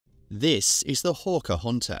This is the Hawker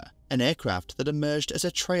Hunter, an aircraft that emerged as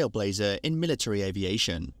a trailblazer in military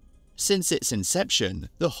aviation. Since its inception,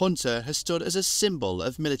 the Hunter has stood as a symbol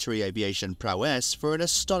of military aviation prowess for an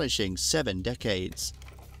astonishing 7 decades.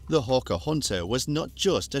 The Hawker Hunter was not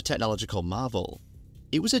just a technological marvel.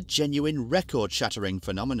 It was a genuine record-shattering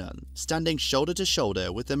phenomenon, standing shoulder to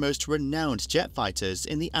shoulder with the most renowned jet fighters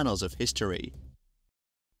in the annals of history.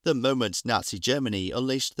 The moment Nazi Germany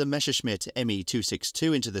unleashed the Messerschmitt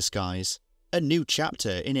ME-262 into the skies, a new chapter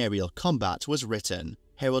in aerial combat was written,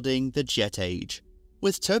 heralding the jet age.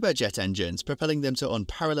 With turbojet engines propelling them to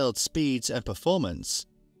unparalleled speeds and performance,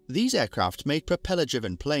 these aircraft made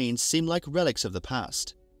propeller-driven planes seem like relics of the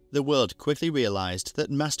past. The world quickly realized that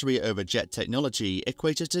mastery over jet technology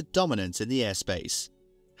equated to dominance in the airspace.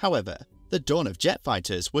 However, the dawn of jet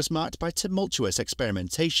fighters was marked by tumultuous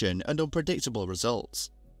experimentation and unpredictable results.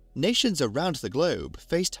 Nations around the globe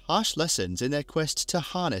faced harsh lessons in their quest to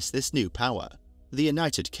harness this new power. The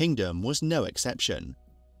United Kingdom was no exception.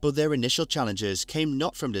 But their initial challenges came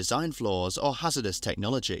not from design flaws or hazardous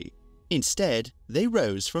technology. Instead, they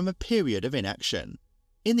rose from a period of inaction.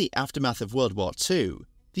 In the aftermath of World War II,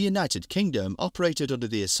 the United Kingdom operated under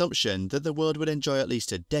the assumption that the world would enjoy at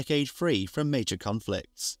least a decade free from major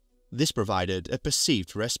conflicts. This provided a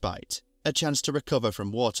perceived respite, a chance to recover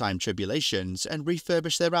from wartime tribulations and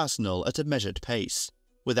refurbish their arsenal at a measured pace,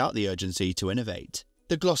 without the urgency to innovate.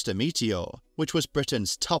 The Gloucester Meteor, which was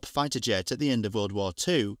Britain's top fighter jet at the end of World War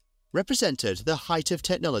II, represented the height of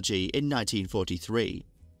technology in 1943.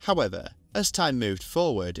 However, as time moved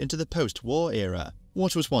forward into the post-war era,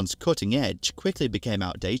 what was once cutting edge quickly became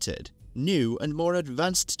outdated. New and more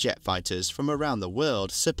advanced jet fighters from around the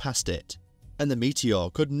world surpassed it, and the Meteor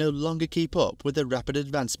could no longer keep up with the rapid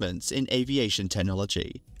advancements in aviation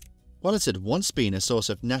technology. While it had once been a source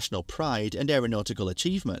of national pride and aeronautical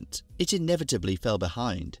achievement, it inevitably fell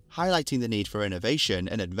behind, highlighting the need for innovation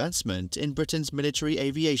and advancement in Britain's military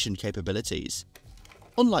aviation capabilities.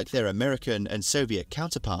 Unlike their American and Soviet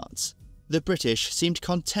counterparts, the British seemed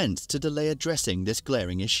content to delay addressing this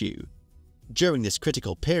glaring issue. During this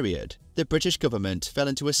critical period, the British government fell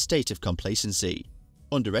into a state of complacency,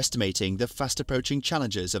 underestimating the fast-approaching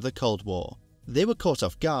challenges of the Cold War. They were caught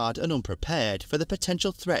off guard and unprepared for the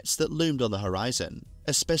potential threats that loomed on the horizon,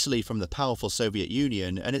 especially from the powerful Soviet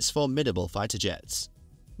Union and its formidable fighter jets.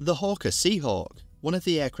 The Hawker Seahawk, one of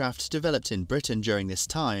the aircraft developed in Britain during this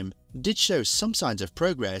time, did show some signs of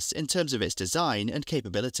progress in terms of its design and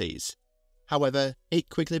capabilities. However, it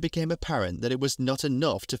quickly became apparent that it was not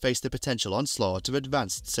enough to face the potential onslaught of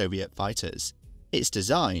advanced Soviet fighters. Its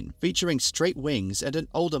design, featuring straight wings and an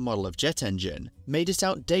older model of jet engine, made it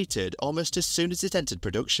outdated almost as soon as it entered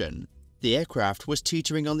production. The aircraft was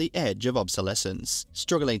teetering on the edge of obsolescence,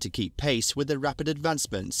 struggling to keep pace with the rapid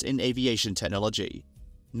advancements in aviation technology.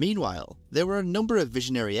 Meanwhile, there were a number of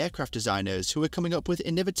visionary aircraft designers who were coming up with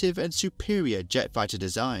innovative and superior jet fighter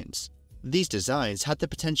designs. These designs had the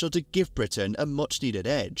potential to give Britain a much-needed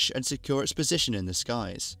edge and secure its position in the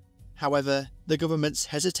skies. However, the government's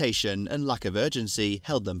hesitation and lack of urgency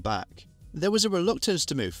held them back. There was a reluctance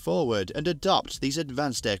to move forward and adopt these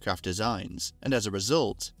advanced aircraft designs, and as a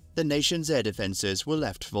result, the nation's air defences were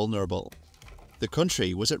left vulnerable. The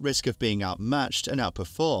country was at risk of being outmatched and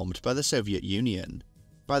outperformed by the Soviet Union.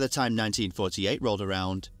 By the time 1948 rolled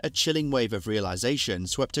around, a chilling wave of realization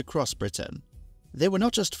swept across Britain. They were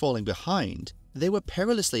not just falling behind, they were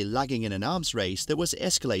perilously lagging in an arms race that was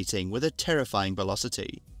escalating with a terrifying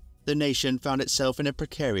velocity. The nation found itself in a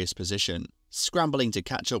precarious position, scrambling to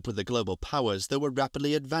catch up with the global powers that were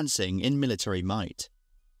rapidly advancing in military might.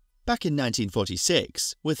 Back in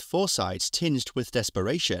 1946, with foresight tinged with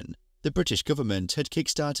desperation, the British government had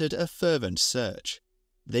kick-started a fervent search.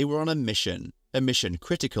 They were on a mission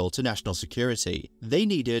critical to national security. They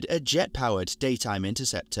needed a jet-powered daytime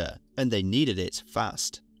interceptor, and they needed it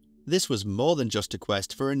fast. This was more than just a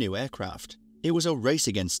quest for a new aircraft. It was a race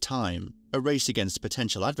against time, a race against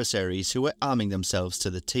potential adversaries who were arming themselves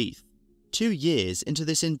to the teeth. 2 years into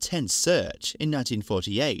this intense search, in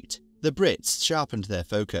 1948, the Brits sharpened their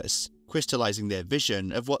focus, crystallizing their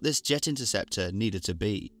vision of what this jet interceptor needed to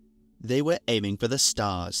be. They were aiming for the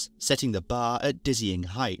stars, setting the bar at dizzying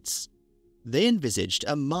heights. They envisaged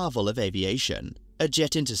a marvel of aviation, a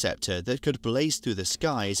jet interceptor that could blaze through the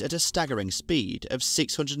skies at a staggering speed of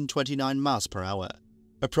 629 miles per hour,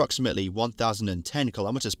 approximately 1,010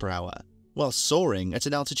 kilometers per hour, while soaring at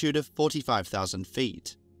an altitude of 45,000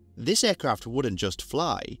 feet. This aircraft wouldn't just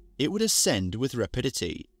fly, it would ascend with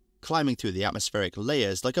rapidity, climbing through the atmospheric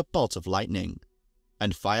layers like a bolt of lightning.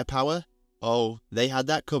 And firepower? Oh, they had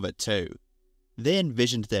that covered too. They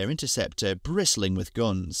envisioned their interceptor bristling with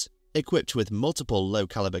guns, equipped with multiple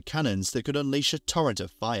low-caliber cannons that could unleash a torrent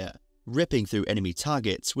of fire, ripping through enemy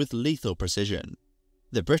targets with lethal precision.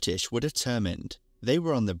 The British were determined. They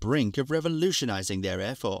were on the brink of revolutionizing their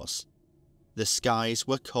air force. The skies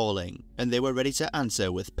were calling, and they were ready to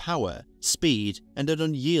answer with power, speed, and an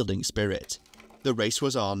unyielding spirit. The race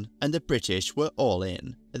was on, and the British were all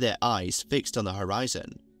in, their eyes fixed on the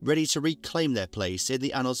horizon, ready to reclaim their place in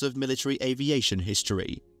the annals of military aviation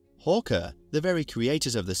history. Hawker, the very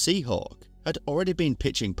creators of the Seahawk, had already been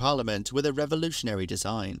pitching Parliament with a revolutionary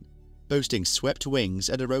design, boasting swept wings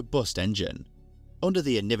and a robust engine. Under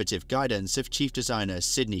the innovative guidance of chief designer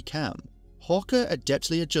Sidney Cam, Hawker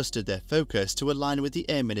adeptly adjusted their focus to align with the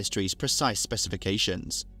Air Ministry's precise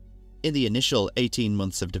specifications. In the initial 18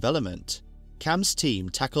 months of development, Cam's team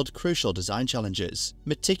tackled crucial design challenges,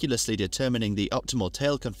 meticulously determining the optimal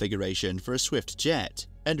tail configuration for a swift jet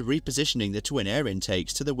and repositioning the twin air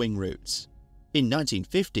intakes to the wing routes. In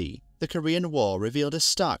 1950, the Korean War revealed a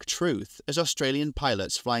stark truth as Australian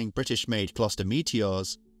pilots flying British-made Gloster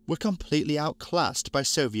Meteors were completely outclassed by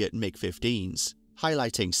Soviet MiG-15s,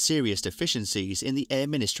 highlighting serious deficiencies in the Air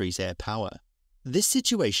Ministry's air power. This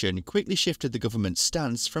situation quickly shifted the government's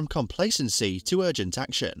stance from complacency to urgent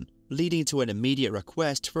action, leading to an immediate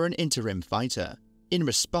request for an interim fighter. In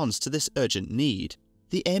response to this urgent need,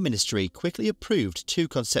 the Air Ministry quickly approved two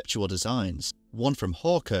conceptual designs, one from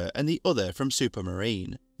Hawker and the other from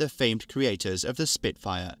Supermarine, the famed creators of the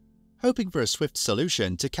Spitfire. Hoping for a swift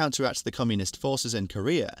solution to counteract the communist forces in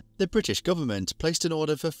Korea, the British government placed an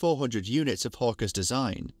order for 400 units of Hawker's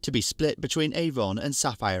design to be split between Avon and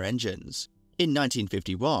Sapphire engines. In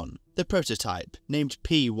 1951, the prototype, named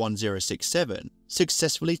P-1067,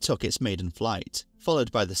 successfully took its maiden flight,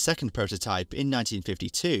 followed by the second prototype in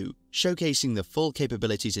 1952, showcasing the full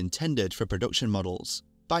capabilities intended for production models.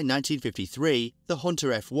 By 1953, the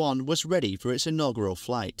Hunter F-1 was ready for its inaugural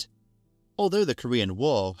flight. Although the Korean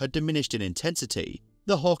War had diminished in intensity,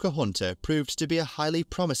 the Hawker Hunter proved to be a highly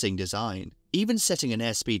promising design, even setting an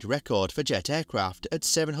airspeed record for jet aircraft at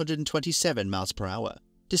 727 miles per hour.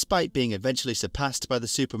 Despite being eventually surpassed by the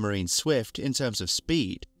Supermarine Swift in terms of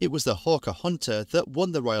speed, it was the Hawker Hunter that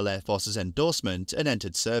won the Royal Air Force's endorsement and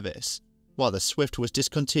entered service, while the Swift was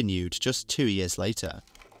discontinued just 2 years later.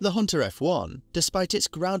 The Hunter F-1, despite its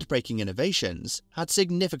groundbreaking innovations, had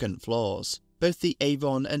significant flaws. Both the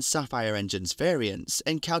Avon and Sapphire engines variants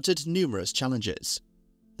encountered numerous challenges.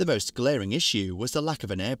 The most glaring issue was the lack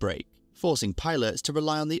of an air brake, forcing pilots to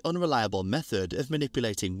rely on the unreliable method of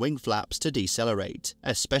manipulating wing flaps to decelerate,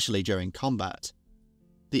 especially during combat.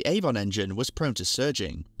 The Avon engine was prone to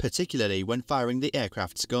surging, particularly when firing the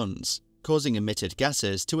aircraft's guns, causing emitted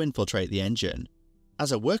gases to infiltrate the engine.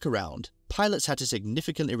 As a workaround, pilots had to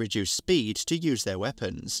significantly reduce speed to use their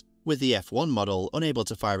weapons, with the F-1 model unable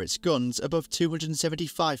to fire its guns above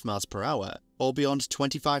 275 miles per hour or beyond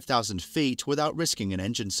 25,000 feet without risking an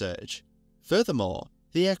engine surge. Furthermore,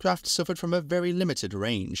 the aircraft suffered from a very limited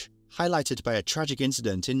range, highlighted by a tragic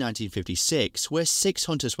incident in 1956 where 6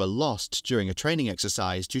 Hunters were lost during a training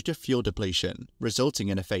exercise due to fuel depletion, resulting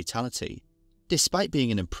in a fatality. Despite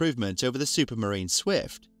being an improvement over the Supermarine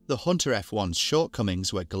Swift, the Hunter F-1's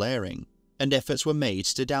shortcomings were glaring, and efforts were made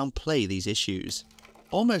to downplay these issues.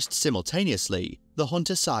 Almost simultaneously, the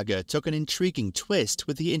Hunter saga took an intriguing twist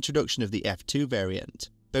with the introduction of the F-2 variant,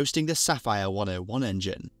 boasting the Sapphire 101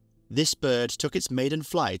 engine. This bird took its maiden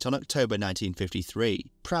flight on October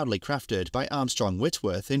 1953, proudly crafted by Armstrong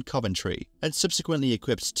Whitworth in Coventry, and subsequently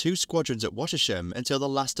equipped 2 squadrons at Wattisham until the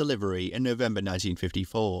last delivery in November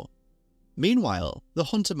 1954. Meanwhile, the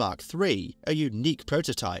Hunter Mark III, a unique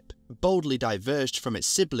prototype, boldly diverged from its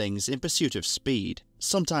siblings in pursuit of speed.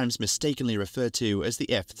 Sometimes mistakenly referred to as the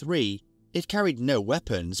F3, it carried no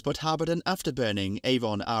weapons but harboured an afterburning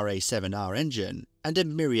Avon RA-7R engine and a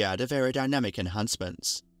myriad of aerodynamic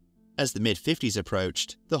enhancements. As the mid-50s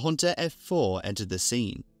approached, the Hunter F4 entered the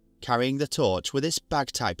scene, carrying the torch with its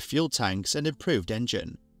bag-type fuel tanks and improved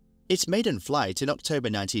engine. Its maiden flight in October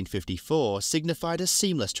 1954 signified a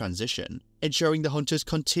seamless transition, ensuring the Hunter's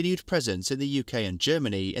continued presence in the UK and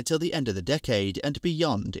Germany until the end of the decade and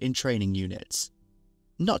beyond in training units.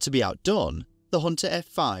 Not to be outdone, the Hunter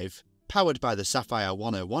F5, powered by the Sapphire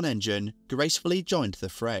 101 engine, gracefully joined the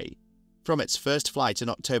fray. From its first flight in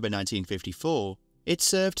October 1954, it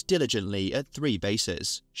served diligently at 3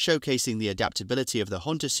 bases, showcasing the adaptability of the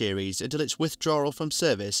Hunter series until its withdrawal from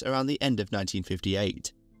service around the end of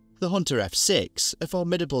 1958. The Hunter F6, a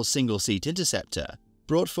formidable single-seat interceptor,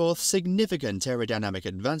 brought forth significant aerodynamic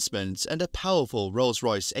advancements and a powerful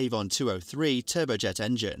Rolls-Royce Avon 203 turbojet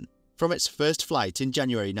engine. From its first flight in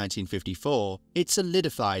January 1954, it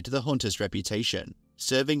solidified the Hunter's reputation,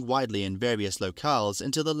 serving widely in various locales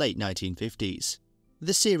until the late 1950s.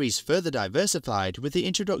 The series further diversified with the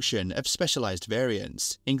introduction of specialized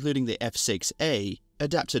variants, including the F6A,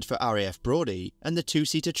 adapted for RAF Brodie, and the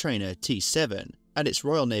two-seater trainer T7, and its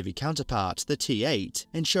Royal Navy counterpart, the T8,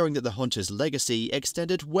 ensuring that the Hunter's legacy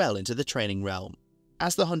extended well into the training realm.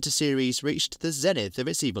 As the Hunter series reached the zenith of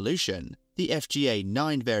its evolution, the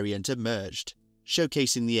FGA-9 variant emerged,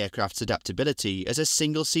 showcasing the aircraft's adaptability as a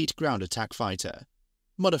single-seat ground attack fighter.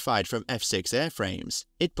 Modified from F6 airframes,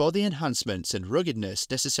 it bore the enhancements and ruggedness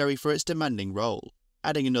necessary for its demanding role,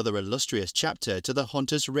 adding another illustrious chapter to the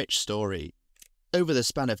Hunter's rich story. Over the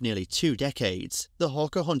span of nearly 2 decades, the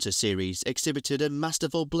Hawker Hunter series exhibited a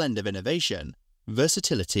masterful blend of innovation,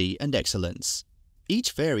 versatility, and excellence.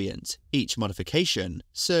 Each variant, each modification,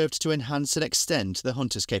 served to enhance and extend the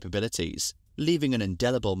Hunter's capabilities, leaving an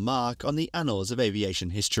indelible mark on the annals of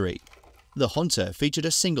aviation history. The Hunter featured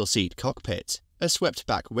a single-seat cockpit, a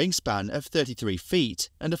swept-back wingspan of 33 feet,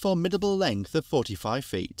 and a formidable length of 45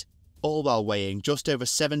 feet, all while weighing just over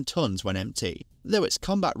 7 tons when empty. Though its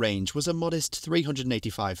combat range was a modest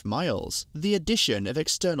 385 miles, the addition of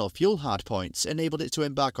external fuel hardpoints enabled it to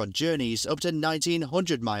embark on journeys up to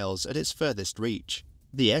 1,900 miles at its furthest reach.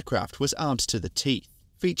 The aircraft was armed to the teeth,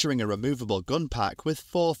 featuring a removable gun pack with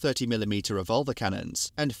 4 30mm revolver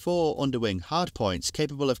cannons and 4 underwing hardpoints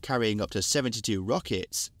capable of carrying up to 72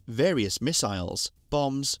 rockets, various missiles,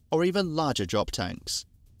 bombs, or even larger drop tanks.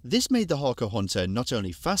 This made the Hawker Hunter not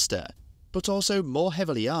only faster, but also more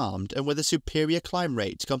heavily armed and with a superior climb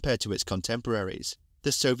rate compared to its contemporaries,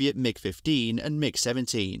 the Soviet MiG-15 and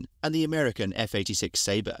MiG-17, and the American F-86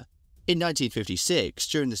 Sabre. In 1956,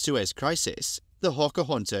 during the Suez Crisis, the Hawker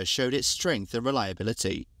Hunter showed its strength and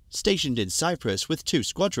reliability. Stationed in Cyprus with 2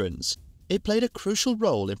 squadrons, it played a crucial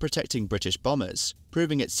role in protecting British bombers,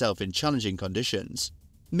 proving itself in challenging conditions.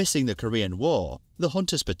 Missing the Korean War, the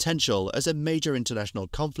Hunter's potential as a major international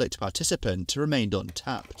conflict participant remained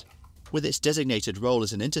untapped, with its designated role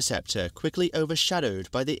as an interceptor quickly overshadowed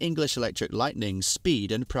by the English Electric Lightning's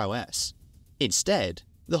speed and prowess. Instead,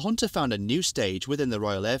 the Hunter found a new stage within the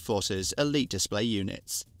Royal Air Force's elite display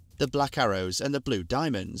units, the Black Arrows and the Blue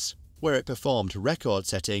Diamonds, where it performed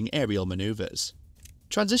record-setting aerial maneuvers.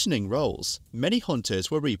 Transitioning roles, many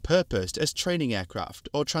Hunters were repurposed as training aircraft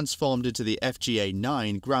or transformed into the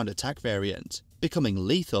FGA-9 ground attack variant, becoming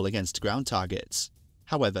lethal against ground targets.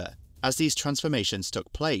 However, as these transformations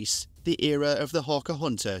took place, the era of the Hawker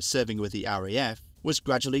Hunter serving with the RAF was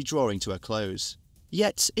gradually drawing to a close.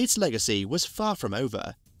 Yet its legacy was far from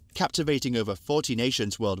over. Captivating over 40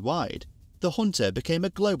 nations worldwide, the Hunter became a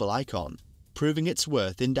global icon, proving its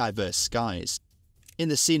worth in diverse skies. In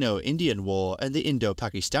the Sino-Indian War and the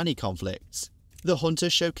Indo-Pakistani conflicts, the Hunter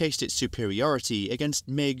showcased its superiority against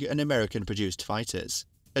MiG and American-produced fighters,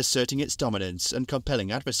 asserting its dominance and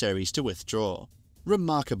compelling adversaries to withdraw.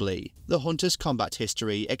 Remarkably, the Hunter's combat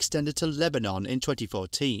history extended to Lebanon in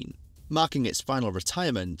 2014, marking its final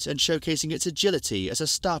retirement and showcasing its agility as a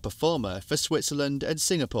star performer for Switzerland and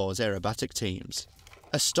Singapore's aerobatic teams.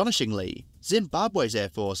 Astonishingly, Zimbabwe's Air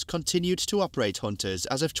Force continued to operate Hunters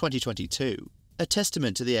as of 2022, a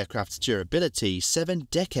testament to the aircraft's durability 7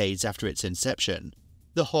 decades after its inception.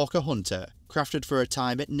 The Hawker Hunter, crafted for a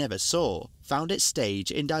time it never saw, found its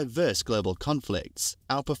stage in diverse global conflicts,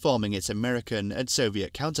 outperforming its American and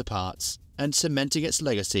Soviet counterparts, and cementing its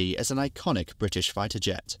legacy as an iconic British fighter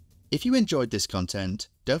jet. If you enjoyed this content,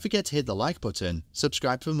 don't forget to hit the like button,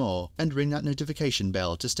 subscribe for more, and ring that notification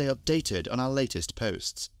bell to stay updated on our latest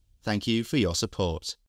posts. Thank you for your support.